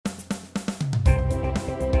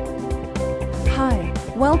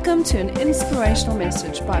Welcome to an inspirational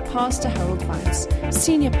message by Pastor Harold Weitz,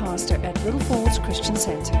 Senior Pastor at Little Falls Christian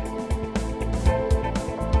Center.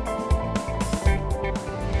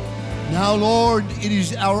 Now, Lord, it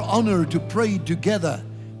is our honor to pray together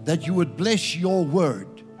that you would bless your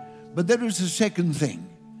word. But there is a second thing.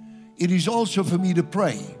 It is also for me to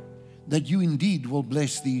pray that you indeed will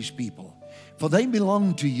bless these people. For they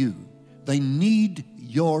belong to you. They need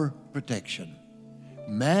your protection.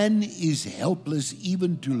 Man is helpless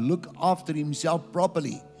even to look after himself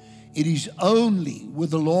properly. It is only with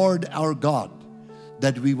the Lord our God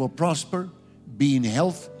that we will prosper, be in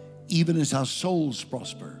health, even as our souls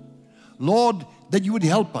prosper. Lord, that you would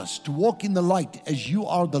help us to walk in the light as you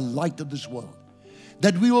are the light of this world.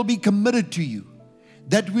 That we will be committed to you.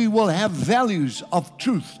 That we will have values of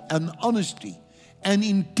truth and honesty and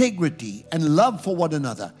integrity and love for one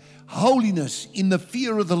another. Holiness in the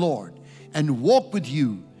fear of the Lord. And walk with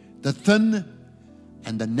you the thin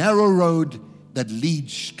and the narrow road that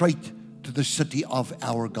leads straight to the city of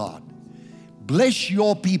our God. Bless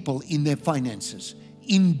your people in their finances.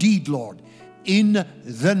 Indeed, Lord, in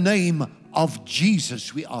the name of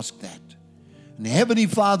Jesus, we ask that. And Heavenly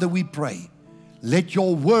Father, we pray, let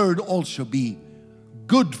your word also be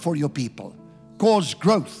good for your people. Cause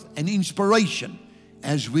growth and inspiration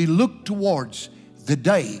as we look towards the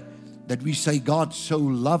day that we say God so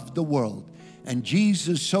loved the world and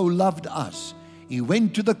Jesus so loved us. He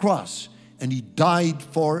went to the cross and he died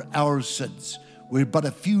for our sins. We're but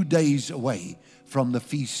a few days away from the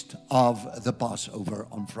feast of the Passover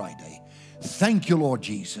on Friday. Thank you, Lord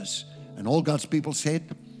Jesus. And all God's people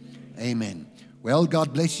said, amen. Well,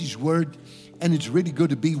 God bless his word, and it's really good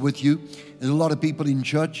to be with you. There's a lot of people in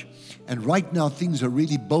church, and right now things are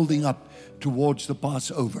really building up towards the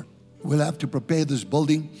Passover. We'll have to prepare this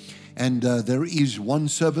building. And there is one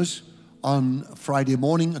service on Friday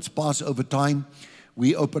morning. It's Passover time.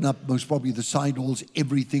 We open up most probably the side halls,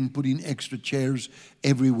 everything, put in extra chairs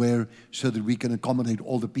everywhere so that we can accommodate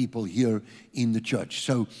all the people here in the church.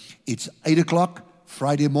 So it's 8 o'clock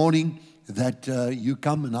Friday morning that you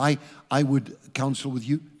come, and I would counsel with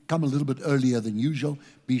you, come a little bit earlier than usual.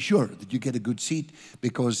 Be sure that you get a good seat,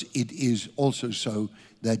 because it is also so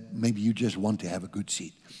that maybe you just want to have a good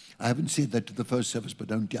seat. I haven't said that to the first service, but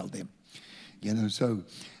don't tell them. So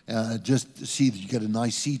just see that you get a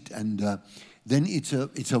nice seat, and then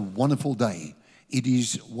it's a wonderful day. It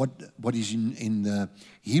is what is in the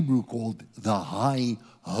Hebrew called the High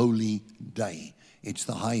Holy Day. It's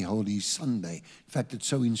the High Holy Sunday. In fact, it's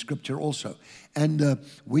so in Scripture also. And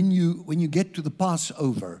when you get to the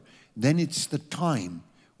Passover, then it's the time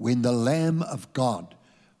when the Lamb of God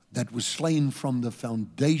that was slain from the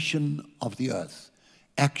foundation of the earth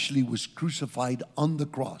actually was crucified on the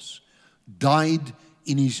cross, died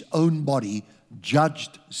in his own body,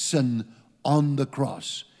 judged sin on the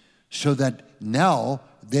cross, so that now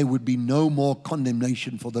there would be no more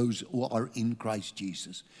condemnation for those who are in Christ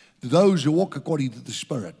Jesus. To those who walk according to the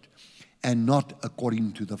Spirit and not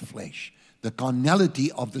according to the flesh, the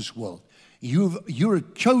carnality of this world. You're a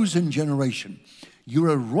chosen generation. You're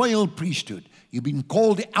a royal priesthood. You've been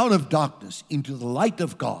called out of darkness into the light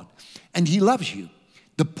of God, and he loves you.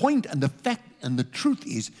 The point and the fact and the truth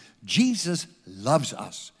is, Jesus loves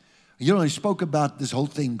us. I spoke about this whole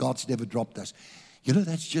thing, God's never dropped us.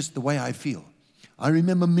 That's just the way I feel. I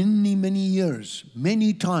remember many, many years,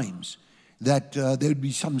 many times, that there would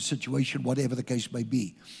be some situation, whatever the case may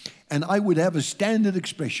be. And I would have a standard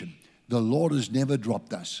expression, the Lord has never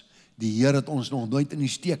dropped us. Die Here het ons nog nooit in die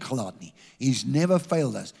steek gelaat nie. He's never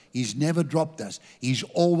failed us. He's never dropped us. He's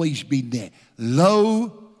always been there.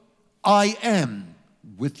 Lo, I am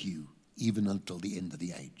with you even until the end of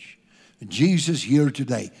the age. Jesus here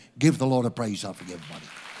today. Give the Lord a praise offering, everybody.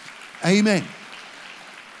 Amen.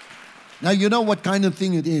 Now, you know what kind of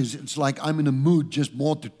thing it is? It's like I'm in a mood just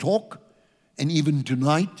more to talk. And even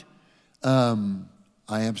tonight, I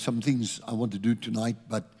have some things I want to do tonight,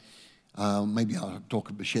 but maybe I'll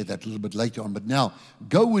share that a little bit later on. But now,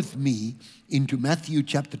 go with me into Matthew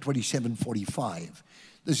chapter 27:45.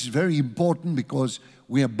 This is very important because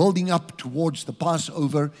we are building up towards the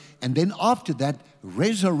Passover. And then after that,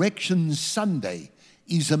 Resurrection Sunday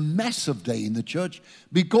is a massive day in the church,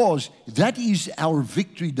 because that is our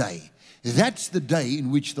victory day. That's the day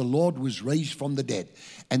in which the Lord was raised from the dead.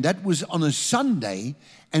 And that was on a Sunday.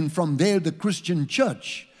 And from there, the Christian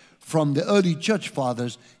church, from the early church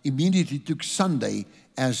fathers immediately took Sunday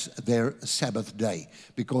as their Sabbath day,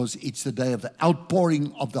 because it's the day of the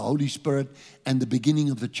outpouring of the Holy Spirit and the beginning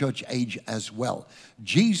of the church age as well.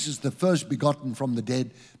 Jesus, the first begotten from the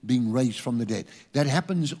dead, being raised from the dead. That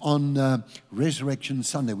happens on Resurrection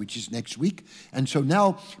Sunday, which is next week. And so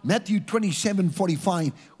now, Matthew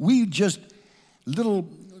 27:45, we just little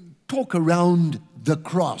talk around the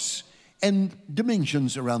cross and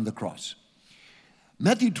dimensions around the cross.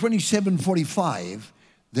 Matthew 27:45,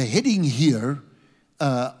 the heading here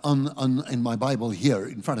in my Bible here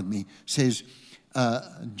in front of me says,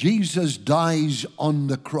 Jesus dies on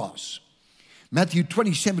the cross. Matthew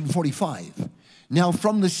 27:45. Now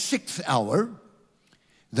from the 6th hour,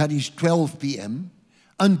 that is 12 p.m.,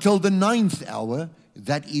 until the 9th hour,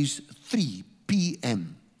 that is 3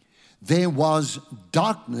 p.m., there was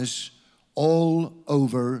darkness all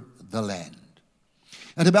over the land.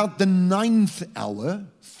 At about the 9th hour,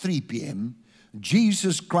 3 p.m.,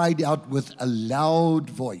 Jesus cried out with a loud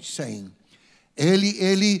voice, saying, Eli,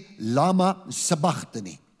 Eli, lama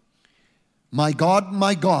sabachthani. My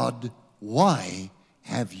God, why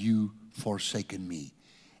have you forsaken me?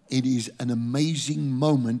 It is an amazing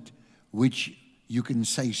moment which you can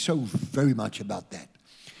say so very much about that.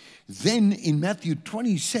 Then in Matthew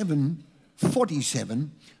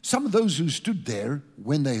 27:47, some of those who stood there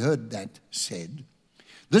when they heard that said,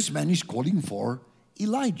 this man is calling for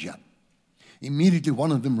Elijah. Immediately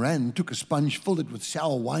one of them ran, took a sponge, filled it with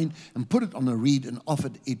sour wine, and put it on a reed and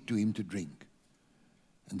offered it to him to drink.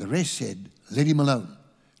 And the rest said, let him alone.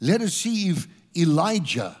 Let us see if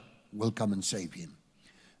Elijah will come and save him.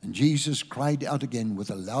 And Jesus cried out again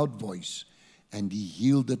with a loud voice, and he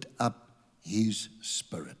yielded up his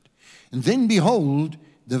spirit. And then behold,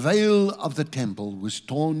 the veil of the temple was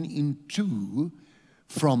torn in two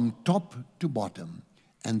from top to bottom,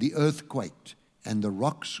 and the earth quaked, and the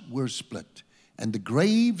rocks were split. And the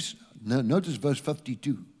graves, notice verse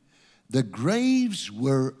 52, the graves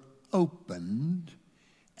were opened,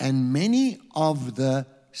 and many of the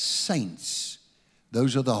saints,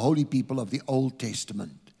 those are the holy people of the Old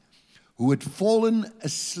Testament, who had fallen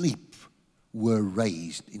asleep, were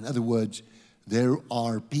raised. In other words, there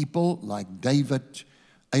are people like David,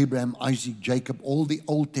 Abraham, Isaac, Jacob, all the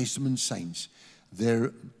Old Testament saints.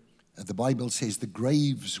 The Bible says the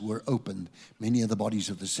graves were opened. Many of the bodies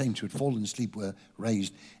of the saints who had fallen asleep were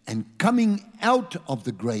raised. And coming out of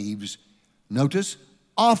the graves, notice,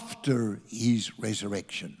 after his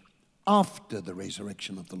resurrection, after the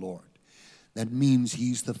resurrection of the Lord. That means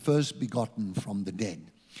he's the first begotten from the dead.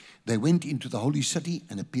 They went into the holy city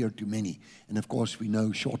and appeared to many. And of course, we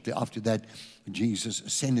know shortly after that, Jesus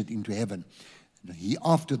ascended into heaven. He,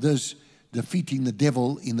 after this, defeating the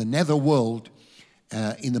devil in the nether world,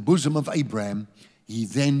 in the bosom of Abraham, he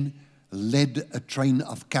then led a train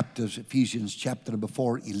of captives. Ephesians chapter number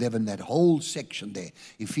 4, 11, that whole section there.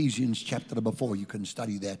 Ephesians chapter number 4, you can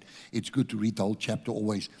study that. It's good to read the whole chapter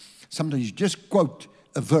always. Sometimes you just quote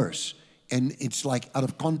a verse and it's like out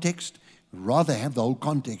of context. Rather have the whole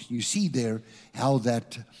context. You see there how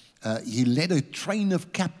that he led a train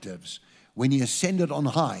of captives. When he ascended on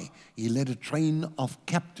high, he led a train of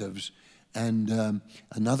captives. And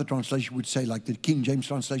another translation would say, like the King James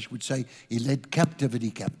translation would say, he led captivity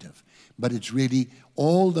captive. But it's really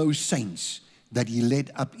all those saints that he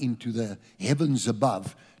led up into the heavens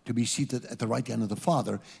above to be seated at the right hand of the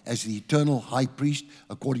Father as the eternal high priest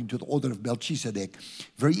according to the order of Melchizedek.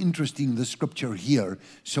 Very interesting, the scripture here.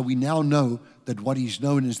 So we now know that what is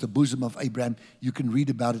known as the bosom of Abraham, you can read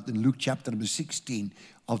about it in Luke chapter number 16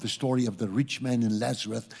 of the story of the rich man and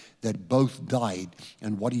Lazarus that both died.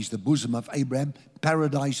 And what is the bosom of Abraham?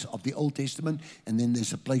 Paradise of the Old Testament. And then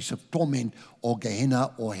there's a place of torment or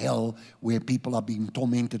Gehenna or hell where people are being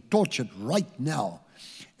tormented, tortured right now.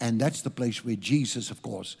 And that's the place where Jesus, of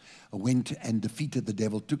course, went and defeated the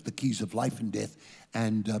devil, took the keys of life and death,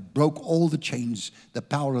 and broke all the chains, the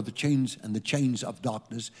power of the chains and the chains of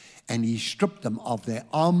darkness. And he stripped them of their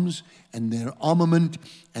arms and their armament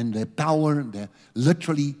and their power.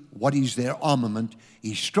 Literally, what is their armament?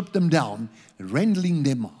 He stripped them down, rendering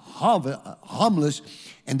them harmless.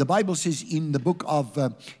 And the Bible says in the book of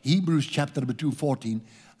Hebrews chapter number 2:14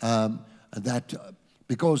 that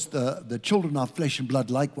because the children are flesh and blood,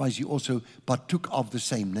 likewise he also partook of the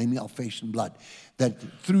same, namely of flesh and blood, that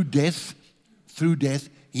through death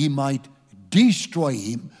he might destroy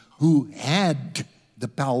him who had the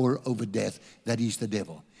power over death, that is the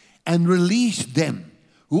devil, and release them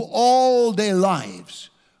who all their lives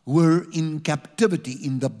were in captivity,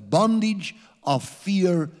 in the bondage of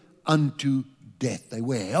fear unto death. They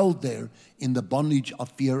were held there in the bondage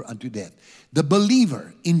of fear unto death. The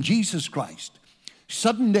believer in Jesus Christ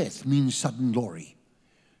Sudden death means sudden glory.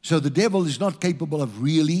 So the devil is not capable of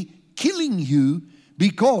really killing you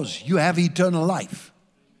because you have eternal life.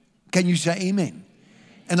 Can you say amen?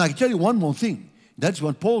 And I can tell you one more thing. That's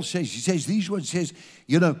what Paul says. He says these words, says,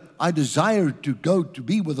 I desire to go to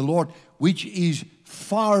be with the Lord, which is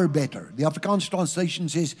far better. The Afrikaans translation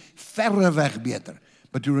says, verre weg beter.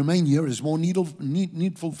 But to remain here is more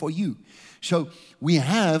needful for you. So we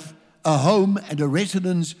have a home and a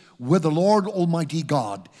residence with the Lord Almighty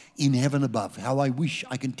God in heaven above. How I wish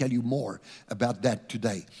I can tell you more about that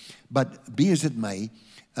today. But be as it may,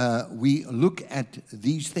 we look at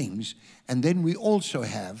these things, and then we also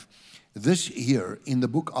have this here in the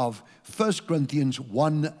book of 1 Corinthians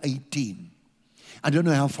 1:18. I don't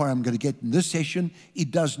know how far I'm going to get in this session.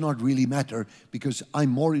 It does not really matter, because I'm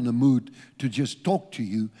more in a mood to just talk to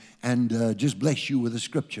you and just bless you with the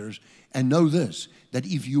scriptures. And know this, that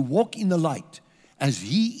if you walk in the light, as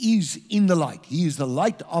He is in the light, He is the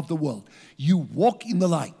light of the world. You walk in the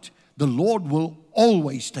light, the Lord will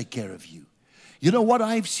always take care of you. You know what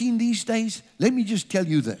I've seen these days? Let me just tell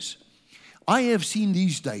you this. I have seen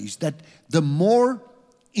these days that the more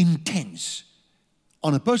intense,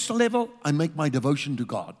 on a personal level, I make my devotion to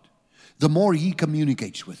God, the more He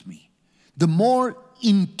communicates with me. The more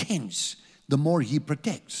intense, the more He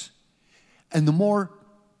protects. And the more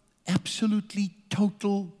absolutely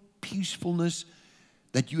total peacefulness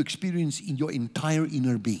that you experience in your entire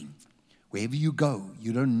inner being. Wherever you go,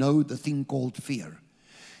 you don't know the thing called fear.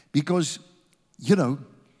 Because, I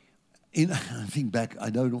think back,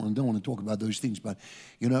 I don't want to talk about those things, but,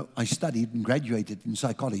 I studied and graduated in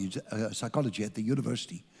psychology at the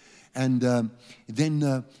university. And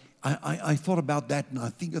then I thought about that, and I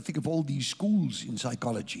think of all these schools in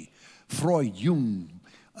psychology. Freud, Jung,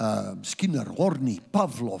 Skinner, Horney,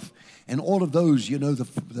 Pavlov, and all of those,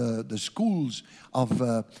 the schools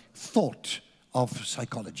of thought of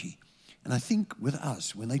psychology. And I think with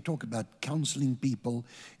us, when they talk about counseling people,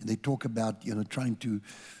 and they talk about, trying to,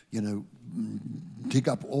 dig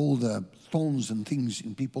up all the thorns and things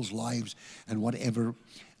in people's lives and whatever,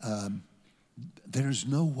 there's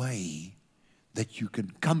no way that you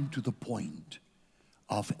can come to the point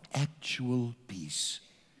of actual peace.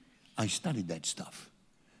 I studied that stuff.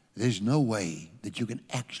 There's no way that you can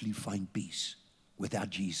actually find peace without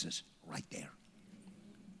Jesus right there.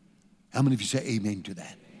 How many of you say amen to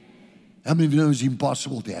that? How many of you know it's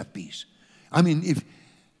impossible to have peace? I mean, if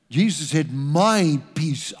Jesus said, my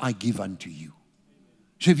peace I give unto you.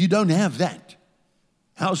 So if you don't have that,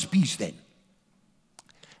 how's peace then?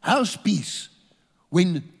 How's peace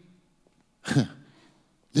when,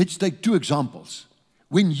 let's take two examples.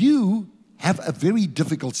 When you have a very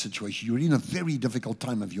difficult situation, you're in a very difficult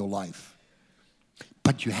time of your life,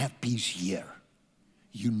 but you have peace here,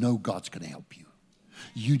 you know God's going to help you.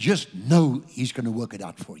 You just know He's going to work it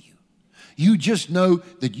out for you. You just know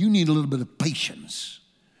that you need a little bit of patience.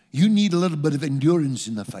 You need a little bit of endurance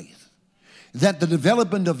in the faith. That the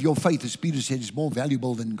development of your faith, as Peter said, is more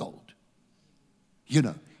valuable than gold.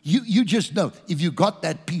 You just know, if you got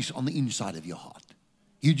that peace on the inside of your heart,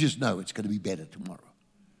 you just know it's going to be better tomorrow.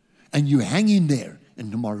 And you hang in there,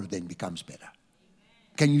 and tomorrow then becomes better.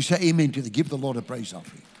 Can you say amen to the give the Lord a praise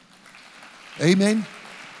offering? Amen.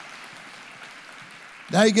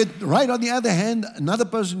 Now you get right on the other hand, another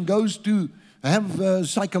person goes to have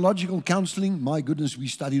psychological counseling. My goodness, we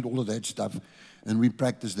studied all of that stuff and we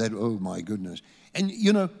practiced that. Oh my goodness. And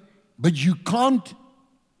but you can't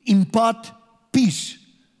impart peace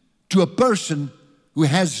to a person who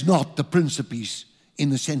has not the Prince of Peace in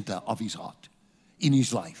the center of his heart, in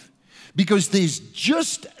his life. Because there's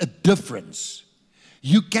just a difference.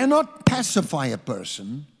 You cannot pacify a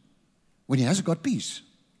person when he hasn't got peace.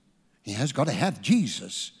 He has got to have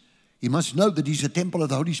Jesus. He must know that he's a temple of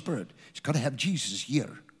the Holy Spirit. He's got to have Jesus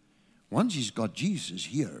here. Once he's got Jesus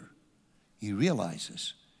here, he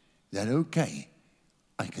realizes that, okay,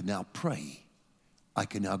 I can now pray. I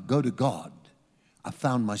can now go to God. I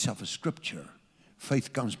found myself a scripture.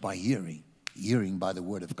 Faith comes by hearing, hearing by the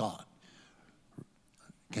word of God.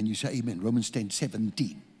 Can you say amen? Romans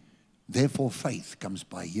 10:17. Therefore faith comes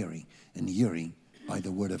by hearing, and hearing by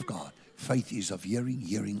the word of God. Faith is of hearing,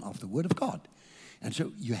 hearing of the word of God. And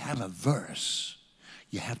so you have a verse.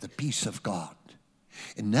 You have the peace of God.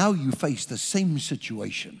 And now you face the same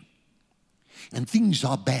situation. And things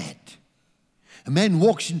are bad. A man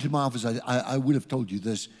walks into my office. I would have told you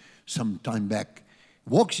this some time back.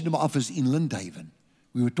 Walks into my office in Lindhaven.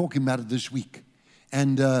 We were talking about it this week.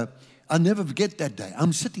 And I'll never forget that day.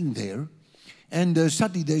 I'm sitting there. And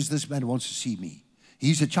suddenly there's this man who wants to see me.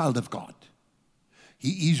 He's a child of God.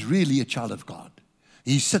 He's really a child of God.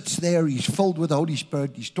 He sits there, he's filled with the Holy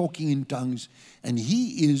Spirit, he's talking in tongues, and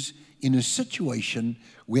he is in a situation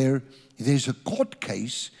where there's a court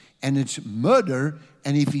case and it's murder,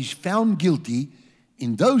 and if he's found guilty,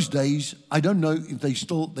 in those days, I don't know if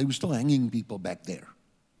they were still hanging people back there.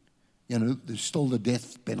 You know, there's still the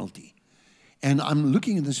death penalty. And I'm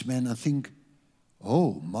looking at this man, I think,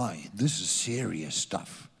 oh my, this is serious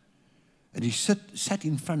stuff. And he sat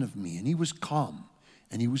in front of me, and he was calm,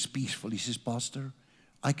 and he was peaceful. He says, Pastor,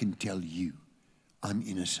 I can tell you I'm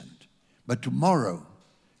innocent. But tomorrow,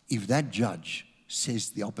 if that judge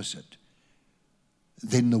says the opposite,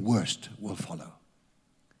 then the worst will follow.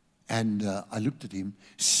 And I looked at him.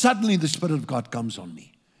 Suddenly the Spirit of God comes on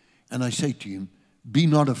me. And I say to him, be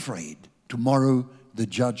not afraid. Tomorrow the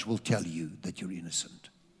judge will tell you that you're innocent.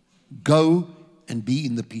 Go and be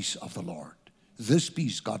in the peace of the Lord. This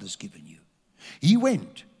peace God has given you. He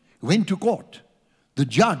went to court. The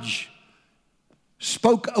judge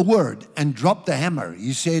spoke a word and dropped the hammer.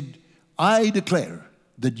 He said, I declare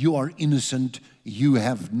that you are innocent. You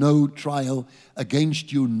have no trial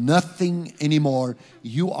against you, nothing anymore.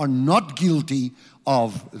 You are not guilty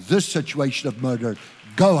of this situation of murder.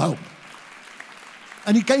 Go home.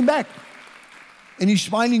 And he came back. And he's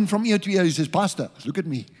smiling from ear to ear. He says, Pastor, look at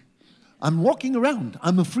me. I'm walking around.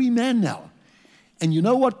 I'm a free man now. And you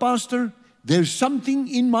know what, Pastor? There's something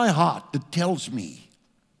in my heart that tells me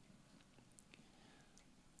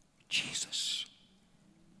Jesus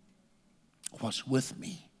was with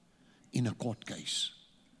me in a court case.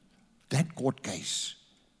 That court case,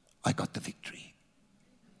 I got the victory.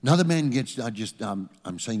 Another man gets,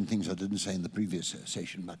 I'm saying things I didn't say in the previous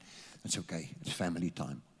session, but it's okay. It's family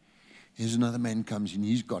time. Here's another man comes in.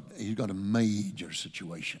 He's got a major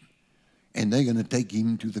situation. And they're going to take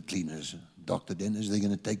him to the cleaners. Dr. Dennis, they're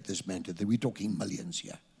going to take this man to we're talking millions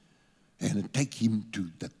here. They're going to take him to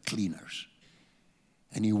the cleaners.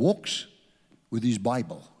 And he walks with his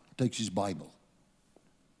Bible, takes his Bible.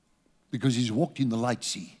 Because he's walked in the light,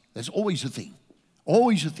 see. That's always a thing.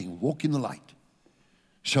 Always a thing. Walk in the light.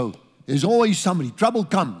 So there's always somebody. Trouble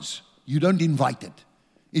comes. You don't invite it.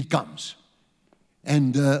 It comes.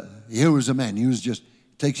 And here was a man. He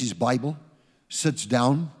takes his Bible, sits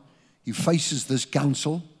down. He faces this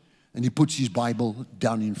council, and he puts his Bible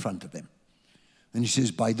down in front of them. And he says,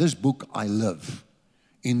 by this book I live,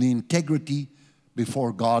 in the integrity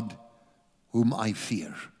before God whom I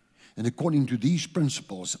fear. And according to these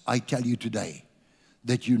principles, I tell you today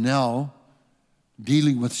that you now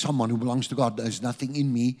dealing with someone who belongs to God. There's nothing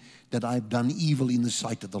in me that I've done evil in the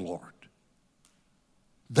sight of the Lord.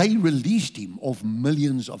 They released him of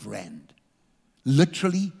millions of rand.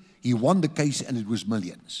 Literally, he won the case and it was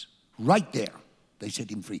millions. Right there, they set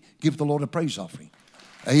him free. Give the Lord a praise offering.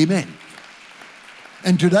 Amen.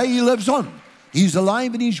 And today he lives on. He's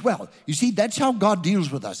alive and he's well. You see, that's how God deals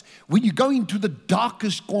with us. When you go into the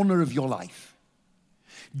darkest corner of your life,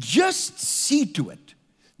 just see to it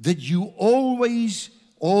that you always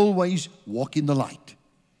walk in the light.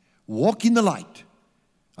 Walk in the light.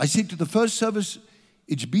 I said to the first service,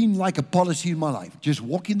 it's been like a policy in my life. Just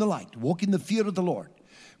walk in the light. Walk in the fear of the Lord.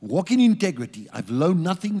 Walk in integrity. I've loaned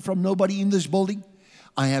nothing from nobody in this building.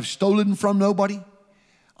 I have stolen from nobody.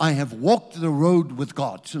 I have walked the road with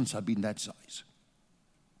God since I've been that size.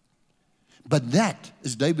 But that,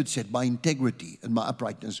 as David said, my integrity and my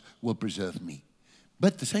uprightness will preserve me.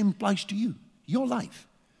 But the same applies to you, your life.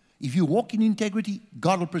 If you walk in integrity,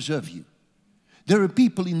 God will preserve you. There are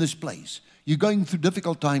people in this place. You're going through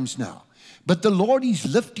difficult times now. But the Lord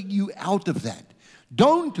is lifting you out of that.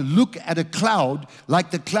 Don't look at a cloud like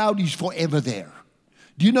the cloud is forever there.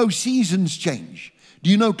 Do you know seasons change? Do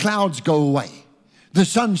you know clouds go away? The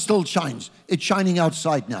sun still shines. It's shining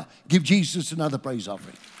outside now. Give Jesus another praise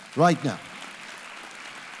offering right now.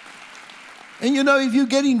 And you know, if you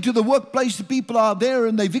get into the workplace, the people are there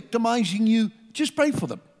and they're victimizing you, just pray for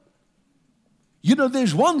them. You know,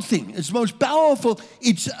 there's one thing, it's most powerful.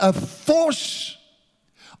 It's a force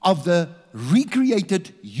of the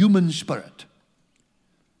recreated human spirit.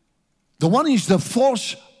 The one is the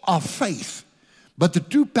force of faith. But the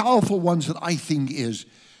two powerful ones that I think is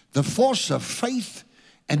the force of faith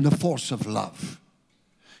and the force of love.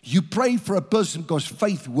 You pray for a person because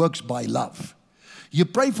faith works by love. You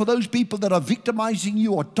pray for those people that are victimizing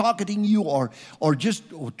you or targeting you or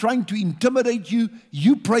trying to intimidate you.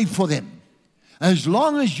 You pray for them. As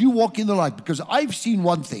long as you walk in the light, because I've seen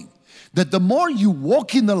one thing, that the more you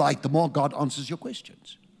walk in the light, the more God answers your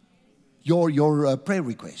questions, your prayer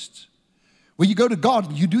requests. When you go to God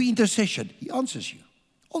and you do intercession, He answers you.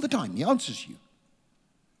 All the time, He answers you.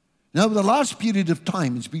 Now, the last period of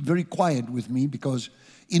time, it's been very quiet with me because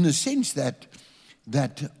in a sense that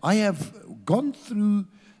that I have gone through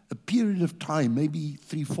a period of time, maybe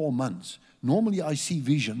 3-4 months. Normally I see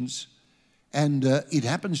visions, and it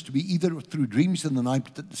happens to be either through dreams in the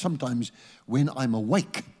night, but sometimes when I'm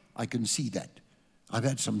awake, I can see that. I've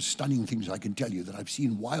had some stunning things I can tell you that I've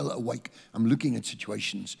seen while awake. I'm looking at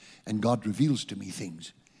situations, and God reveals to me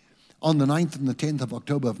things. On the 9th and the 10th of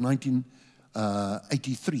October of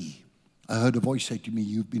 1983, I heard a voice say to me,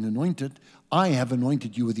 "You've been anointed. I have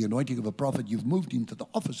anointed you with the anointing of a prophet. You've moved into the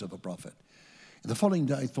office of a prophet." And the following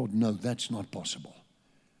day I thought, no, that's not possible.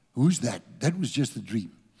 Who's that? That was just a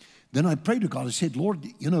dream. Then I prayed to God. I said, "Lord,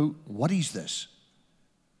 what is this?"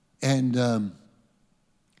 And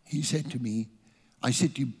he said to me, I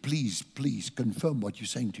said to him, please confirm what you're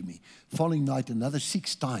saying to me. Following night, another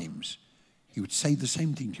 6 times, he would say the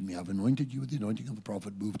same thing to me. "I've anointed you with the anointing of a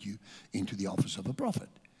prophet, moved you into the office of a prophet."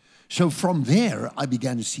 So from there, I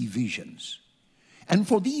began to see visions. And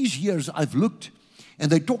for these years, I've looked,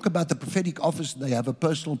 and they talk about the prophetic office. They have a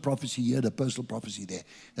personal prophecy here, a personal prophecy there.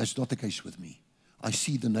 That's not the case with me. I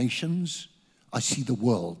see the nations. I see the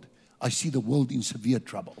world. I see the world in severe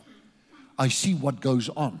trouble. I see what goes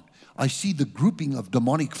on. I see the grouping of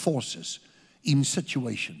demonic forces in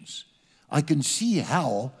situations. I can see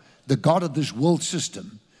how the God of this world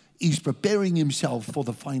system is preparing himself for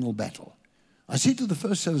the final battle. I said to the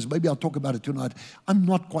first service, maybe I'll talk about it tonight. I'm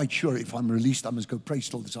not quite sure if I'm released. I must go pray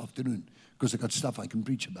still this afternoon because I've got stuff I can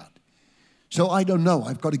preach about. So I don't know.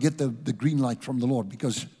 I've got to get the green light from the Lord,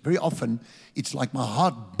 because very often it's like my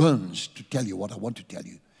heart burns to tell you what I want to tell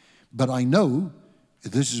you. But I know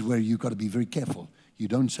this is where you've got to be very careful. You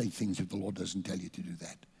don't say things if the Lord doesn't tell you to do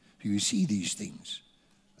that. You see these things,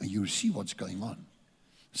 and you see what's going on.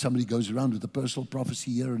 Somebody goes around with a personal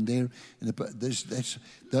prophecy here and there. And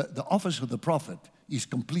the office of the prophet is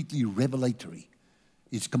completely revelatory.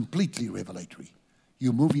 It's completely revelatory.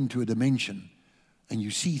 You move into a dimension and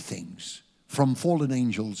you see things from fallen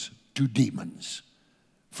angels to demons,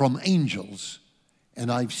 from angels. And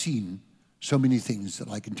I've seen so many things that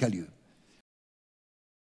I can tell you.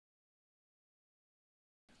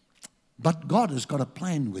 But God has got a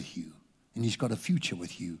plan with you, and he's got a future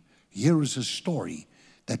with you. Here is a story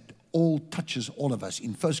that all touches all of us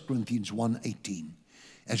in 1 Corinthians 1:18,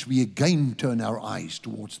 as we again turn our eyes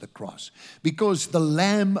towards the cross. Because the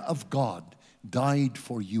Lamb of God died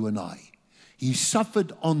for you and I. He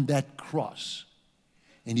suffered on that cross.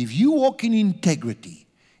 And if you walk in integrity,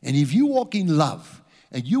 and if you walk in love,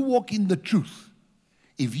 and you walk in the truth,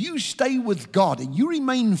 if you stay with God and you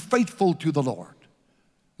remain faithful to the Lord,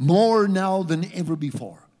 more now than ever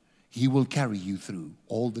before, he will carry you through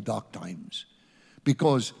all the dark times.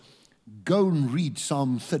 Because go and read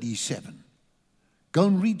Psalm 37. Go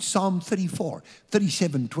and read Psalm 34.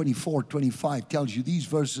 37, 24, 25 tells you these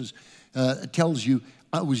verses, tells you,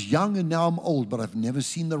 "I was young and now I'm old, but I've never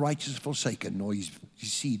seen the righteous forsaken, nor his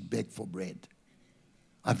seed beg for bread."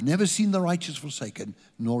 I've never seen the righteous forsaken,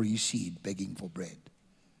 nor his seed begging for bread.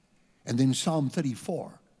 And then Psalm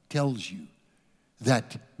 34 tells you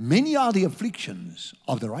that many are the afflictions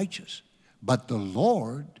of the righteous, but the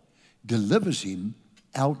Lord delivers him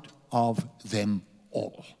out of them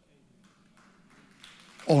all.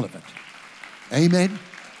 All of it. Amen.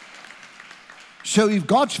 So if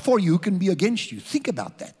God's for you, who can be against you? Think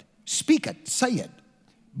about that. Speak it. Say it.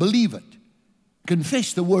 Believe it.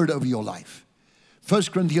 Confess the word over your life.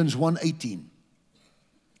 1 Corinthians 1:18.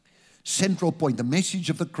 Central point. The message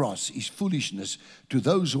of the cross is foolishness to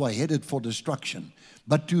those who are headed for destruction.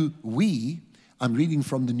 But to we, I'm reading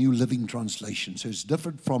from the New Living Translation, so it's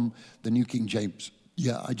different from the New King James.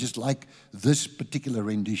 Yeah, I just like this particular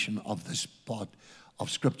rendition of this part of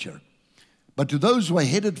Scripture. But to those who are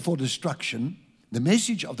headed for destruction, the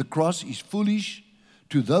message of the cross is foolish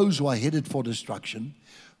to those who are headed for destruction.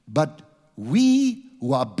 But we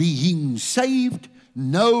who are being saved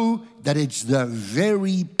know that it's the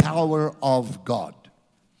very power of God.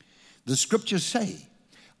 The Scriptures say,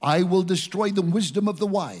 "I will destroy the wisdom of the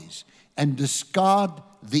wise and discard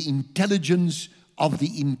the intelligence of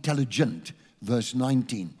the intelligent." Verse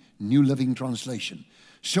 19, New Living Translation.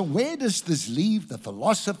 So where does this leave the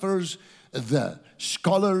philosophers, the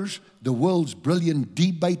scholars, the world's brilliant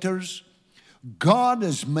debaters? God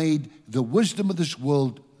has made the wisdom of this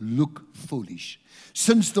world look foolish.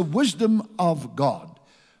 Since the wisdom of God,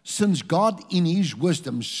 since God in his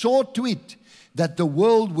wisdom saw to it that the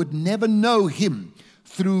world would never know him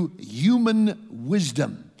through human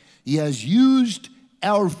wisdom, he has used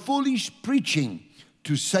our foolish preaching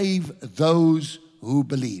to save those who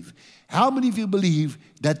believe. How many of you believe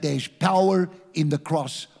that there's power in the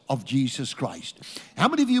cross of Jesus Christ? How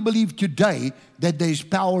many of you believe today that there's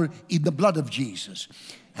power in the blood of Jesus?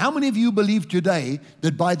 How many of you believe today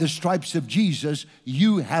that by the stripes of Jesus,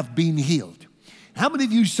 you have been healed? How many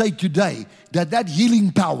of you say today that that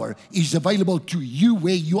healing power is available to you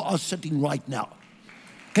where you are sitting right now?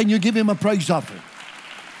 Can you give him a praise offering?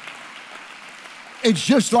 It's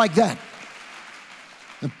just like that.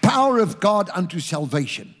 The power of God unto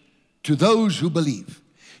salvation to those who believe.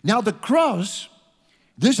 Now the cross,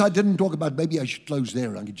 this I didn't talk about. Maybe I should close there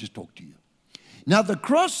and I could just talk to you. Now the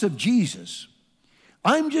cross of Jesus,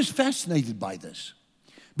 I'm just fascinated by this.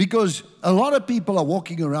 Because a lot of people are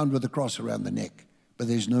walking around with a cross around the neck, but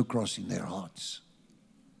there's no cross in their hearts.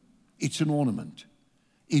 It's an ornament.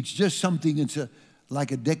 It's just something,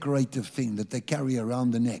 like a decorative thing that they carry around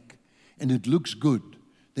the neck. And it looks good.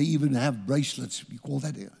 They even have bracelets. You call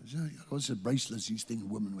that, what's the bracelets these things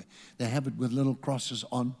women wear? They have it with little crosses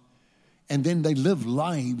on. And then they live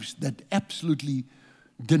lives that absolutely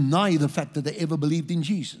deny the fact that they ever believed in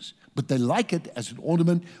Jesus. But they like it as an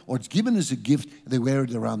ornament, or it's given as a gift. They wear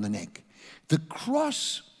it around the neck. The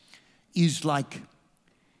cross is like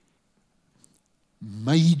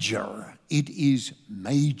major. It is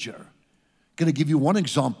major. I'm going to give you one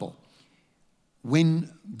example. When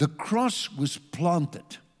the cross was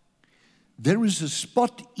planted, there is a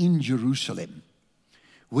spot in Jerusalem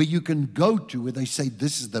where you can go to where they say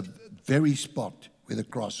this is the very spot where the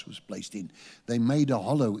cross was placed in. They made a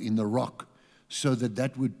hollow in the rock so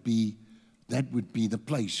that would be the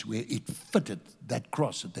place where it fitted that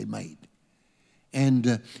cross that they made.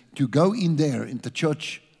 And to go in there in the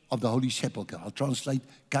Church of the Holy Sepulchre, I'll translate,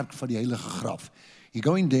 Kerk van die Heilige Graf. You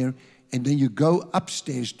go in there, and then you go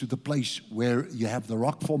upstairs to the place where you have the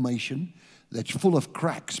rock formation that's full of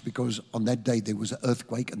cracks, because on that day there was an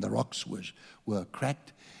earthquake and the rocks were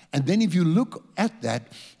cracked. And then if you look at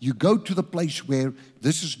that, you go to the place where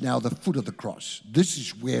this is now the foot of the cross. This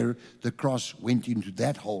is where the cross went into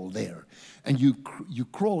that hole there. And you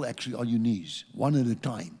crawl actually on your knees, one at a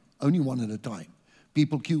time, only one at a time.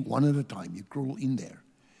 People queue one at a time. You crawl in there.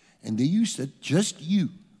 And there you sit, just you,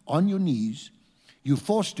 on your knees. You're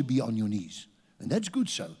forced to be on your knees. And that's good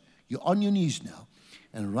so. You're on your knees now.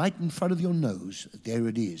 And right in front of your nose, there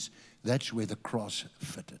it is. That's where the cross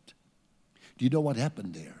fitted. Do you know what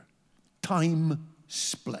happened there? Time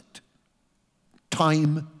split.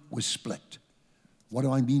 Time was split. What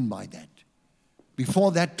do I mean by that?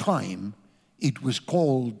 Before that time, it was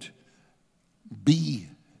called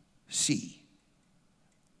BC.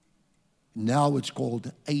 Now it's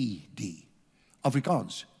called AD.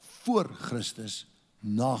 Afrikaans, voor Christus,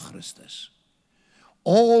 na Christus.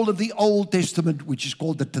 All of the Old Testament, which is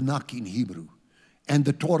called the Tanakh in Hebrew, and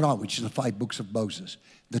the Torah, which is the 5 books of Moses,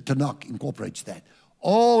 the Tanakh incorporates that.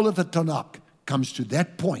 All of the Tanakh comes to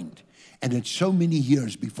that point, and it's so many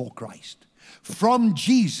years before Christ. From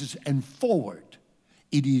Jesus and forward,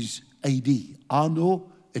 it is AD. Anno,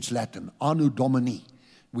 it's Latin, Anno Domini,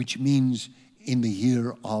 which means in the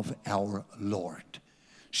year of our Lord.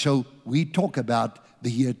 So we talk about the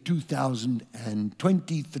year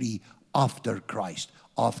 2023 after Christ,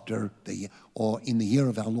 after the year, or in the year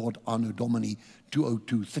of our Lord, Anno Domini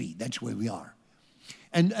 2023. That's where we are.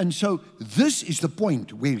 And so this is the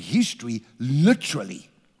point where history literally,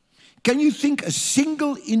 can you think a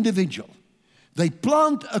single individual, they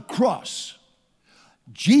plant a cross,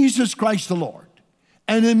 Jesus Christ the Lord,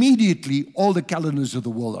 and immediately all the calendars of the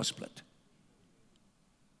world are split.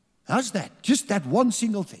 How's that? Just that one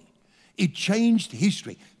single thing. It changed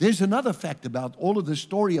history. There's another fact about all of the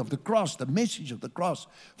story of the cross, the message of the cross.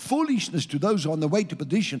 Foolishness to those on the way to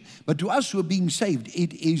perdition, but to us who are being saved,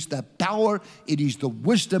 it is the power, it is the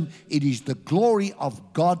wisdom, it is the glory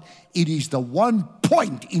of God. It is the one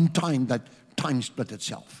point in time that time split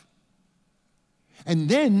itself. And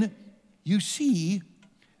then you see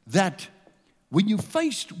that when you're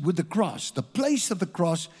faced with the cross, the place of the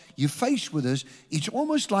cross, you're faced with this, it's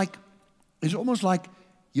almost like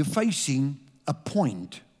you're facing a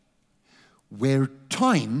point where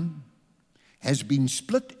time has been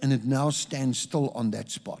split and it now stands still on that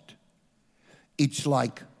spot. It's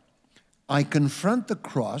like I confront the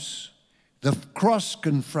cross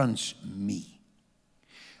confronts me.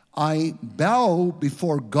 I bow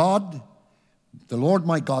before God, the Lord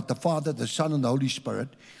my God, the Father, the Son, and the Holy Spirit,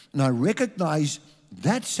 and I recognize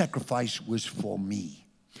that sacrifice was for me.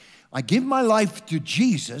 I give my life to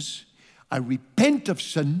Jesus. I repent of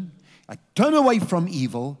sin, I turn away from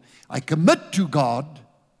evil, I commit to God,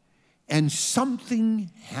 and something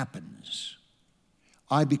happens.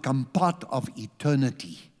 I become part of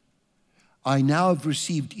eternity. I now have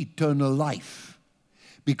received eternal life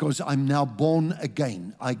because I'm now born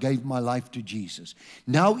again. I gave my life to Jesus.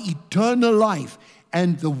 Now eternal life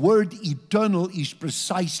And the word eternal is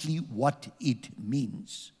precisely what it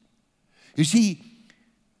means. You see,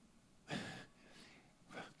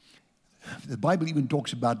 the Bible even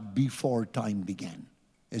talks about before time began.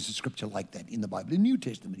 There's a scripture like that in the Bible, in the New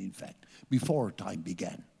Testament, in fact, before time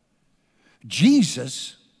began.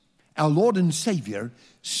 Jesus, our Lord and Savior,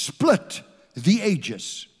 split the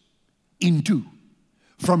ages in two.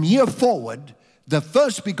 From here forward, the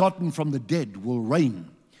first begotten from the dead will reign,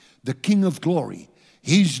 the King of glory.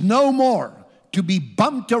 He's no more to be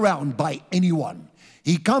bumped around by anyone.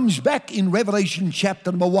 He comes back in Revelation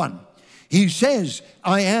chapter number 1. He says,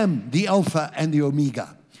 I am the Alpha and the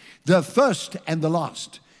Omega, the first and the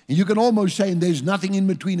last. And you can almost say, and there's nothing in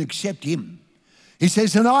between except him. He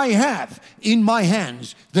says, and I have in my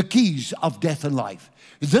hands the keys of death and life.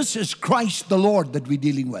 This is Christ the Lord that we're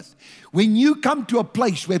dealing with. When you come to a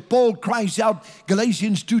place where Paul cries out,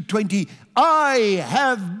 Galatians 2:20, I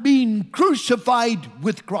have been crucified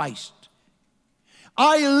with Christ.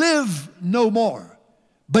 I live no more,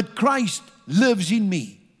 but Christ lives in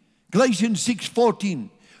me. Galatians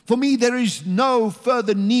 6:14, for me there is no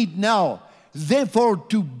further need now, therefore,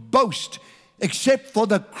 to boast, except for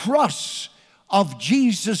the cross of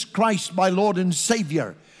Jesus Christ, my Lord and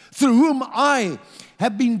Savior, through whom I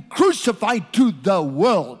have been crucified to the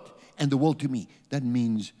world, and the world to me. That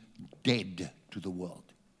means dead to the world.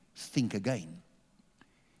 Think again.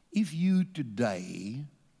 If you today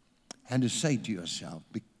had to say to yourself,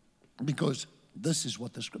 because this is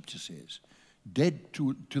what the scripture says, dead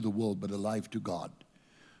to the world but alive to God.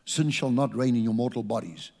 Sin shall not reign in your mortal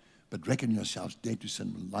bodies, but reckon yourselves dead to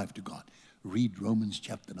sin and alive to God. Read Romans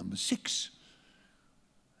chapter number 6.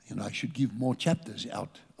 You know, I should give more chapters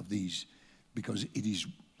out of these because it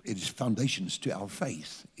is foundations to our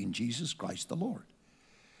faith in Jesus Christ the Lord.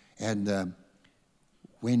 And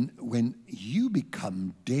when you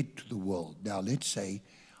become dead to the world, now let's say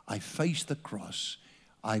I face the cross,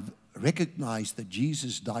 I've recognized that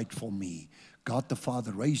Jesus died for me. God the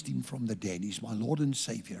Father raised him from the dead. He's my Lord and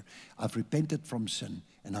Savior. I've repented from sin,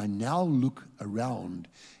 and I now look around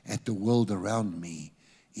at the world around me.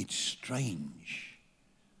 It's strange.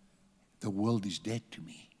 The world is dead to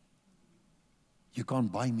me. You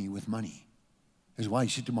can't buy me with money. That's why I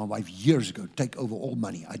said to my wife years ago, take over all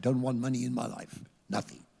money. I don't want money in my life.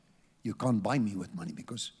 Nothing. You can't buy me with money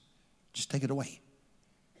because just take it away.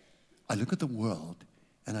 I look at the world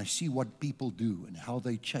and I see what people do and how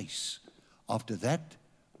they chase after that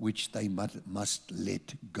which they must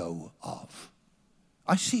let go of.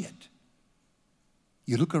 I see it.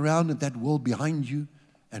 You look around at that world behind you,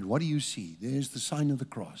 and what do you see? There's the sign of the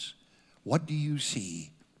cross. What do you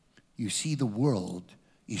see? You see the world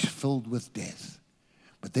is filled with death.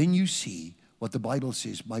 But then you see what the Bible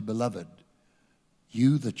says, my beloved,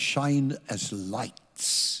 you that shine as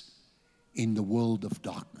lights in the world of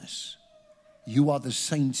darkness. You are the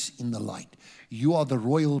saints in the light. You are the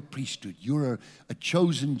royal priesthood. You're a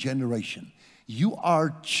chosen generation. You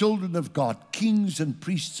are children of God, kings and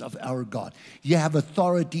priests of our God. You have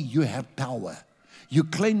authority. You have power. You're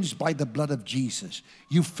cleansed by the blood of Jesus.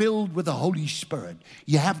 You're filled with the Holy Spirit.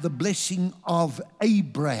 You have the blessing of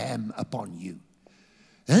Abraham upon you.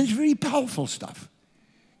 And it's very powerful stuff.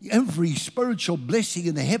 Every spiritual blessing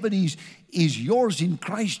in the heavens is yours in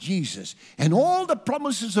Christ Jesus. And all the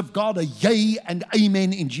promises of God are yea and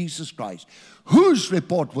amen in Jesus Christ. Whose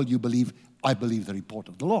report will you believe? I believe the report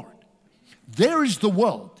of the Lord. There is the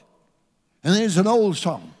world. And there's an old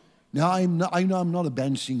song. Now, I know I'm not a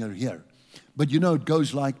band singer here. But you know, it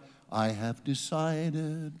goes like, I have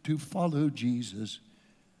decided to follow Jesus.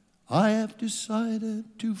 I have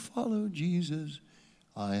decided to follow Jesus.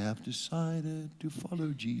 I have decided to follow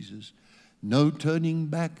Jesus. No turning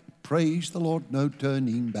back. Praise the Lord, no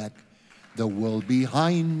turning back. The world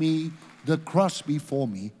behind me, the cross before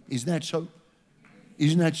me. Isn't that so?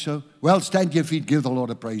 Isn't that so? Well, stand to your feet. Give the Lord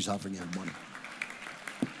a praise offering every morning.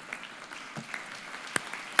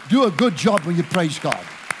 Do a good job when you praise God.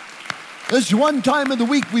 This one time of the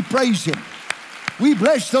week we praise Him. We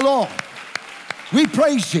bless the Lord. We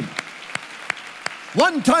praise Him.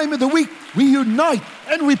 One time of the week we unite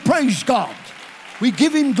and we praise God. We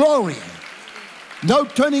give Him glory. No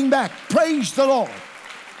turning back. Praise the Lord.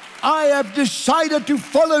 I have decided to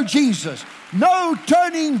follow Jesus. No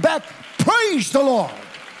turning back. Praise the Lord.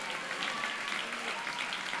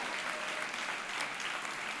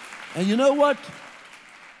 And you know what?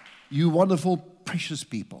 You wonderful, precious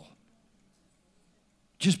people.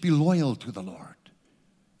 Just be loyal to the Lord.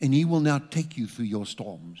 And He will now take you through your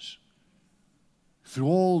storms. Through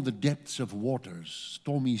all the depths of waters,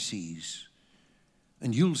 stormy seas.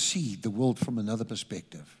 And you'll see the world from another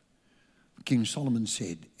perspective. King Solomon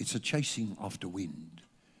said, it's a chasing after wind.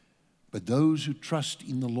 But those who trust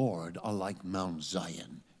in the Lord are like Mount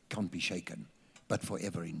Zion, can't be shaken, but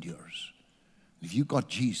forever endures. If you got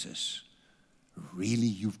Jesus, really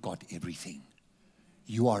you've got everything.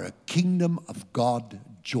 You are a kingdom of God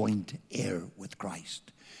joint heir with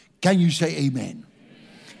Christ. Can you say amen?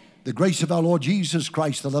 The grace of our Lord Jesus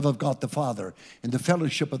Christ, the love of God the Father, and the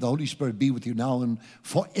fellowship of the Holy Spirit be with you now and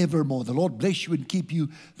forevermore. The Lord bless you and keep you.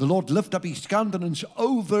 The Lord lift up his countenance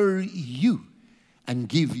over you and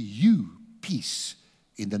give you peace.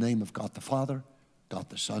 In the name of God the Father,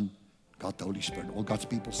 God the Son, God the Holy Spirit. All God's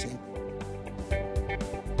people say.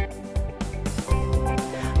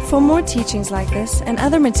 For more teachings like this and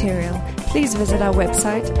other material, please visit our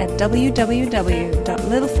website at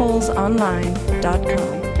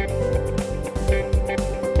www.littlefallsonline.com.